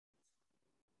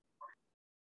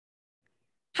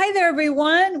Hi there,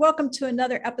 everyone. Welcome to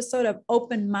another episode of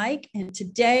Open Mic. And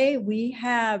today we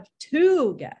have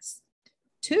two guests,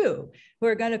 who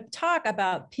are going to talk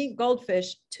about Pink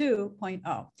Goldfish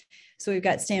 2.0. So we've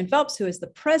got Stan Phelps, who is the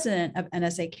president of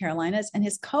NSA Carolinas, and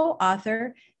his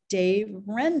co-author, Dave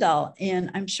Rendall. And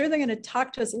I'm sure they're going to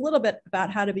talk to us a little bit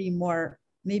about how to be more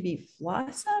maybe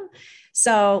F.L.A.W.S.O.M.E.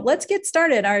 So let's get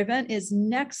started. Our event is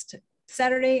next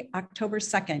Saturday, October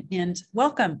 2nd. And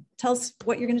welcome. Tell us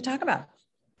what you're going to talk about.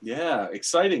 Yeah,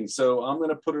 exciting. So I'm going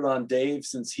to put it on Dave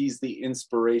since he's the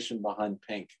inspiration behind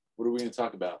Pink. What are we going to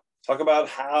talk about? Talk about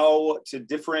how to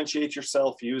differentiate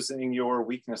yourself using your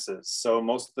weaknesses. So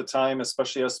most of the time,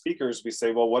 especially as speakers, we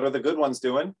say, well, what are the good ones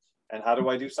doing? And how do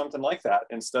I do something like that?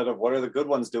 Instead of what are the good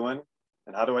ones doing?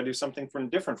 And how do I do something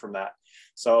different from that?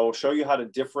 So show you how to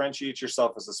differentiate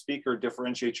yourself as a speaker,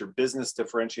 differentiate your business,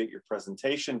 differentiate your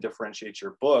presentation, differentiate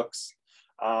your books.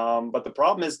 But the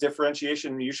problem is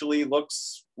differentiation usually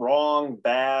looks wrong,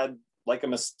 bad, like a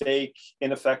mistake,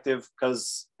 ineffective,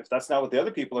 because if that's not what the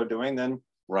other people are doing, then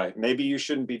maybe you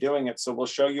shouldn't be doing it. So we'll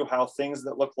show you how things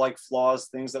that look like flaws,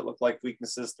 things that look like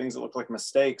weaknesses, things that look like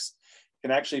mistakes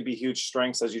can actually be huge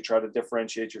strengths as you try to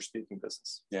differentiate your speaking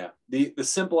business. Yeah, the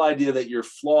simple idea that your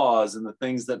flaws and the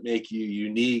things that make you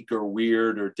unique or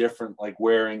weird or different, like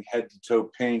wearing head to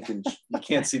toe pink and you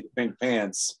can't see the pink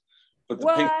pants. But the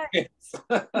pink pants.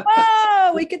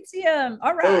 Whoa, we could see them.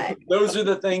 All right. Those are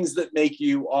the things that make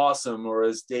you awesome, or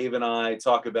as Dave and I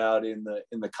talk about in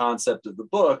the concept of the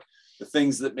book, the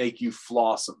things that make you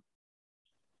flossom.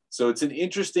 So it's an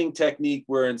interesting technique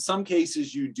where in some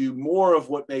cases you do more of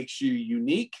what makes you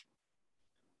unique,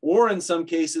 or in some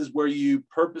cases where you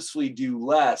purposefully do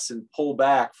less and pull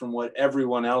back from what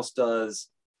everyone else does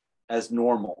as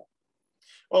normal.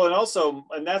 Well,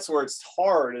 and that's where it's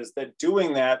hard, is that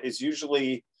doing that is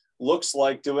usually looks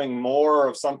like doing more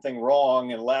of something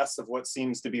wrong and less of what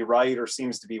seems to be right or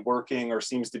seems to be working or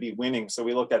seems to be winning. So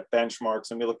we look at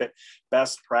benchmarks and we look at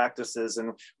best practices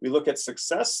and we look at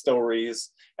success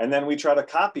stories, and then we try to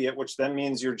copy it, which then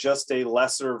means you're just a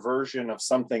lesser version of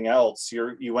something else.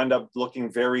 You end up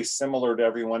looking very similar to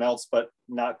everyone else, but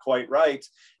not quite right,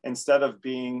 instead of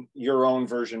being your own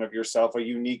version of yourself, a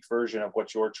unique version of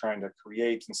what you're trying to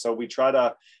create. And so we try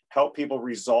to help people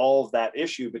resolve that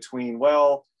issue between,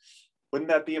 well, wouldn't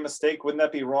that be a mistake? Wouldn't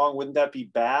that be wrong? Wouldn't that be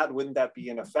bad? Wouldn't that be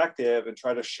ineffective? And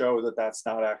try to show that that's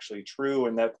not actually true,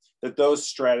 and that those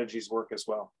strategies work as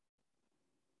well.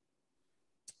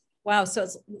 Wow. So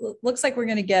it looks like we're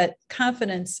going to get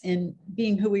confidence in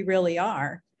being who we really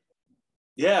are.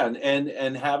 Yeah,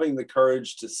 and having the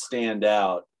courage to stand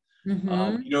out.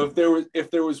 Mm-hmm.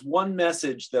 If there was one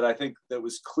message that I think that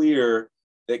was clear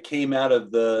that came out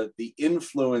of the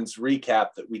influence recap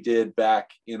that we did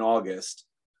back in August,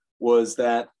 was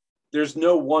that there's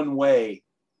no one way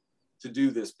to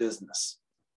do this business.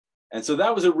 And so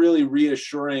that was a really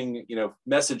reassuring,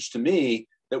 message to me,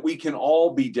 that we can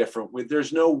all be different.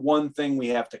 There's no one thing we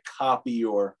have to copy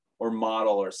or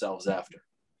model ourselves after.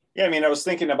 Yeah, I was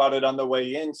thinking about it on the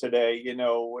way in today.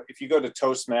 If you go to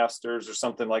Toastmasters or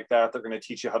something like that, they're going to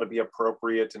teach you how to be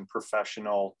appropriate and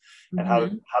professional, and how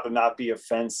to not be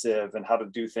offensive and how to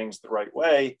do things the right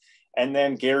way. And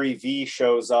then Gary V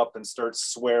shows up and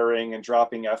starts swearing and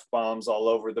dropping F-bombs all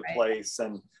over the place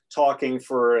and talking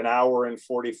for an hour and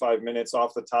 45 minutes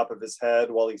off the top of his head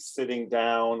while he's sitting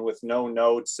down with no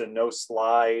notes and no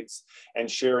slides and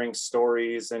sharing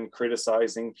stories and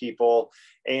criticizing people.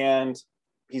 And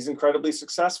he's incredibly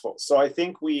successful. So I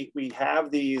think we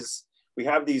have these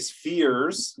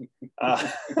fears.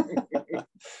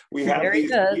 We have these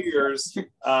fears,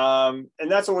 and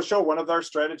that's what we'll show. One of our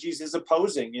strategies is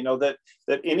opposing. That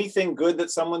anything good that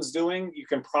someone's doing, you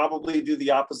can probably do the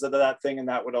opposite of that thing, and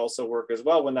that would also work as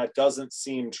well. When that doesn't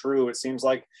seem true, it seems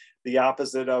like the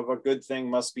opposite of a good thing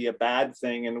must be a bad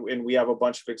thing, and we have a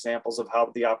bunch of examples of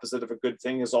how the opposite of a good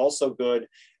thing is also good.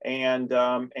 And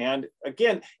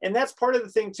again, and that's part of the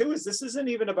thing too, is this isn't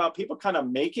even about people kind of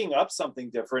making up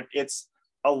something different. It's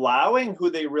allowing who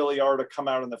they really are to come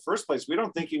out in the first place. We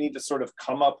don't think you need to sort of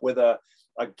come up with a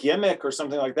gimmick or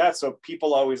something like that. So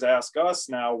people always ask us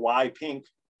now, why Pink?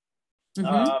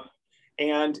 Mm-hmm.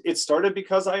 And it started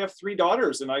because I have 3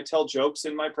 daughters, and I tell jokes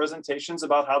in my presentations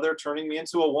about how they're turning me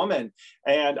into a woman.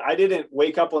 And I didn't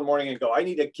wake up one morning and go, I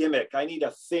need a gimmick, I need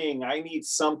a thing, I need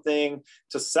something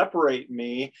to separate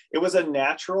me. It was a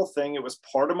natural thing. It was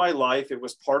part of my life. It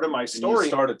was part of my story. And you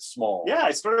started small. Yeah,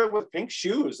 I started with pink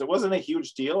shoes. It wasn't a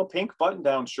huge deal. A pink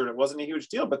button-down shirt, it wasn't a huge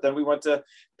deal. But then we went to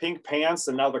pink pants,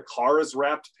 and now the car is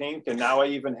wrapped pink. And now I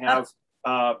even have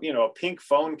a pink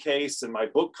phone case, and my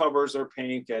book covers are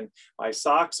pink, and my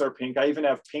socks are pink. I even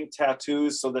have pink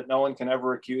tattoos so that no one can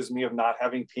ever accuse me of not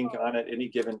having pink on at any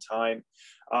given time.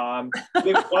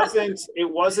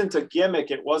 It wasn't a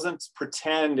gimmick. It wasn't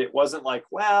pretend. It wasn't like,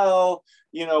 well,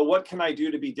 what can I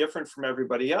do to be different from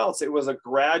everybody else? It was a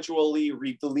gradually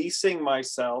releasing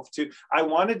myself to, I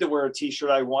wanted to wear a t-shirt.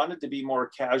 I wanted to be more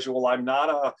casual. I'm not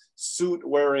a suit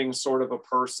wearing sort of a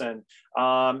person.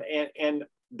 And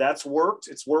that's worked.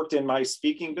 It's worked in my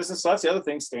speaking business. So that's the other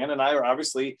thing. Stan and I are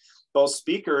obviously both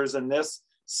speakers, and this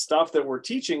stuff that we're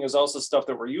teaching is also stuff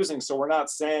that we're using. So we're not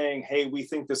saying, hey, we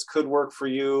think this could work for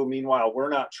you. Meanwhile, we're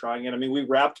not trying it. I mean, we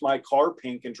wrapped my car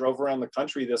pink and drove around the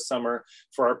country this summer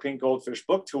for our Pink Goldfish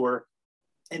book tour.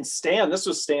 And Stan, this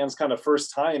was Stan's kind of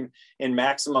first time in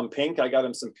maximum pink. I got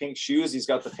him some pink shoes. He's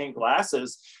got the pink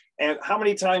glasses. And how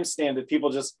many times, Stan, did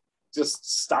people just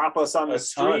stop us on the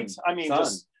street? I mean,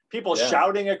 just people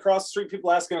shouting across the street,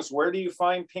 people asking us, where do you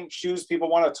find pink shoes? People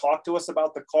want to talk to us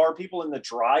about the car, people in the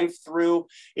drive-through.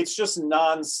 It's just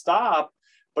nonstop,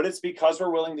 but it's because we're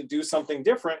willing to do something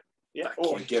different. Yeah.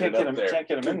 Can't get him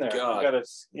in there.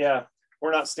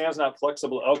 Stan's not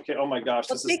flexible. Okay. Oh my gosh.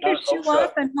 This take your shoe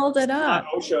off and hold it up.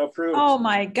 OSHA approved. Oh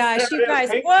my gosh. You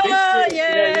guys. Whoa,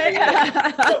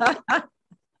 yeah.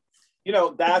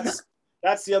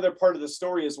 That's the other part of the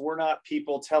story is we're not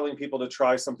people telling people to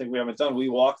try something we haven't done. We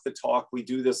walk the talk. We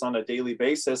do this on a daily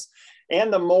basis.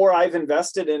 And the more I've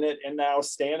invested in it, and now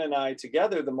Stan and I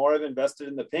together, the more I've invested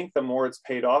in the pink, the more it's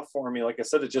paid off for me. Like I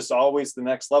said, it's just always the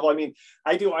next level. I mean,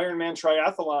 I do Ironman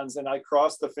triathlons, and I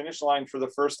crossed the finish line for the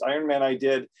first Ironman I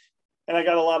did. And I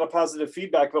got a lot of positive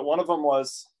feedback, but one of them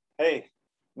was, hey,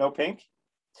 no pink.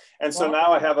 And so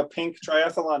now I have a pink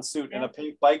triathlon suit and a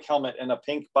pink bike helmet and a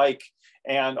pink bike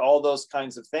and all those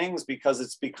kinds of things, because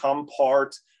it's become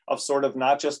part of sort of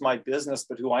not just my business,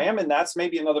 but who I am. And that's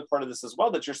maybe another part of this as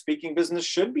well, that your speaking business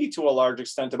should be to a large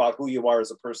extent about who you are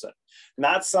as a person,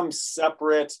 not some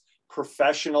separate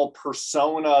professional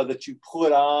persona that you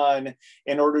put on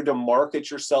in order to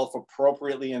market yourself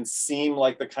appropriately and seem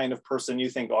like the kind of person you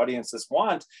think audiences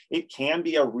want. It can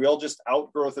be a real just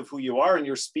outgrowth of who you are, and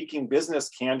your speaking business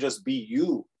can just be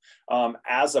you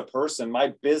as a person.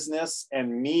 My business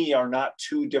and me are not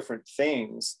two different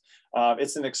things.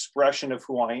 It's an expression of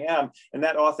who I am. And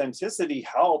that authenticity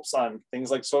helps on things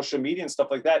like social media and stuff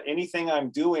like that. Anything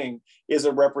I'm doing is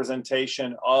a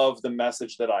representation of the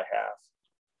message that I have.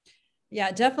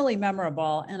 Yeah, definitely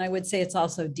memorable. And I would say it's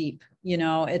also deep.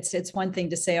 It's one thing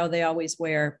to say, oh, they always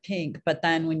wear pink. But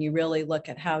then when you really look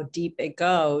at how deep it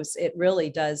goes, it really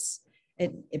does.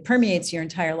 It permeates your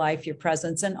entire life, your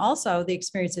presence, and also the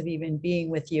experience of even being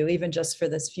with you, even just for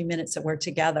this few minutes that we're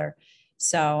together.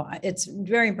 So it's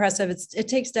very impressive. It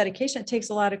takes dedication. It takes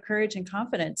a lot of courage and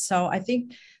confidence. So I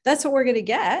think that's what we're going to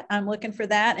get. I'm looking for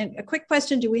that. And a quick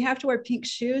question, do we have to wear pink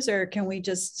shoes, or can we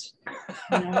just,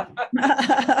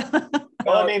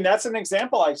 Well, I mean, that's an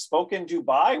example. I spoke in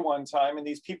Dubai one time, and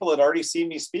these people had already seen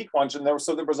me speak once, and there was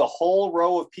a whole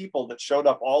row of people that showed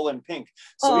up all in pink.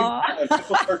 So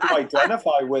people start to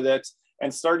identify with it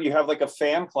and you have like a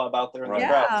fan club out there in the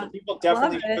crowd. So people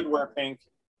definitely should wear pink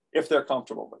if they're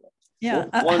comfortable with it. Yeah.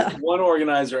 One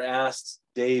organizer asked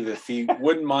Dave if he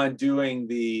wouldn't mind doing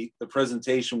the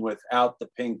presentation without the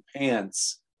pink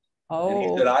pants. And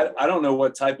he said, I don't know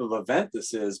what type of event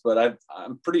this is, but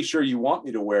I'm pretty sure you want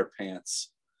me to wear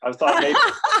pants. I thought maybe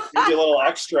a little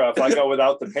extra if I go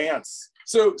without the pants.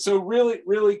 So really,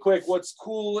 really quick, what's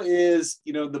cool is,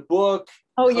 the book.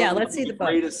 Oh yeah, let's see the book.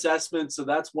 Great assessment. So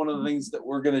that's one of the things that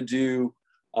we're going to do.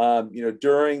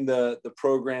 During the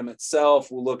program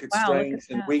itself, we'll look at strengths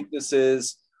and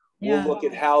weaknesses. We'll look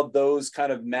at how those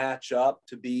kind of match up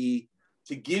to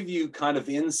give you kind of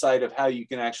insight of how you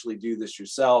can actually do this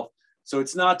yourself. So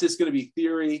it's not just going to be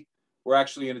theory. We're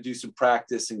actually going to do some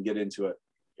practice and get into it.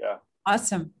 Yeah.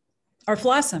 Awesome. Or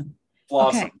F.L.A.W.S.O.M.E.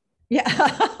 F.L.A.W.S.O.M.E. Okay.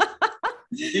 Yeah.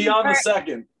 Be on the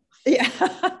second. Yeah.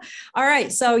 All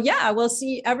right. So we'll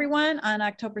see everyone on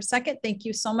October 2nd. Thank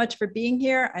you so much for being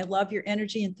here. I love your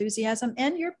energy, enthusiasm,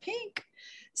 and your pink.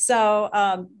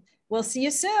 So we'll see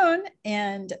you soon.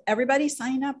 And everybody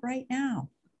sign up right now.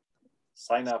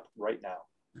 Sign up right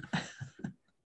now.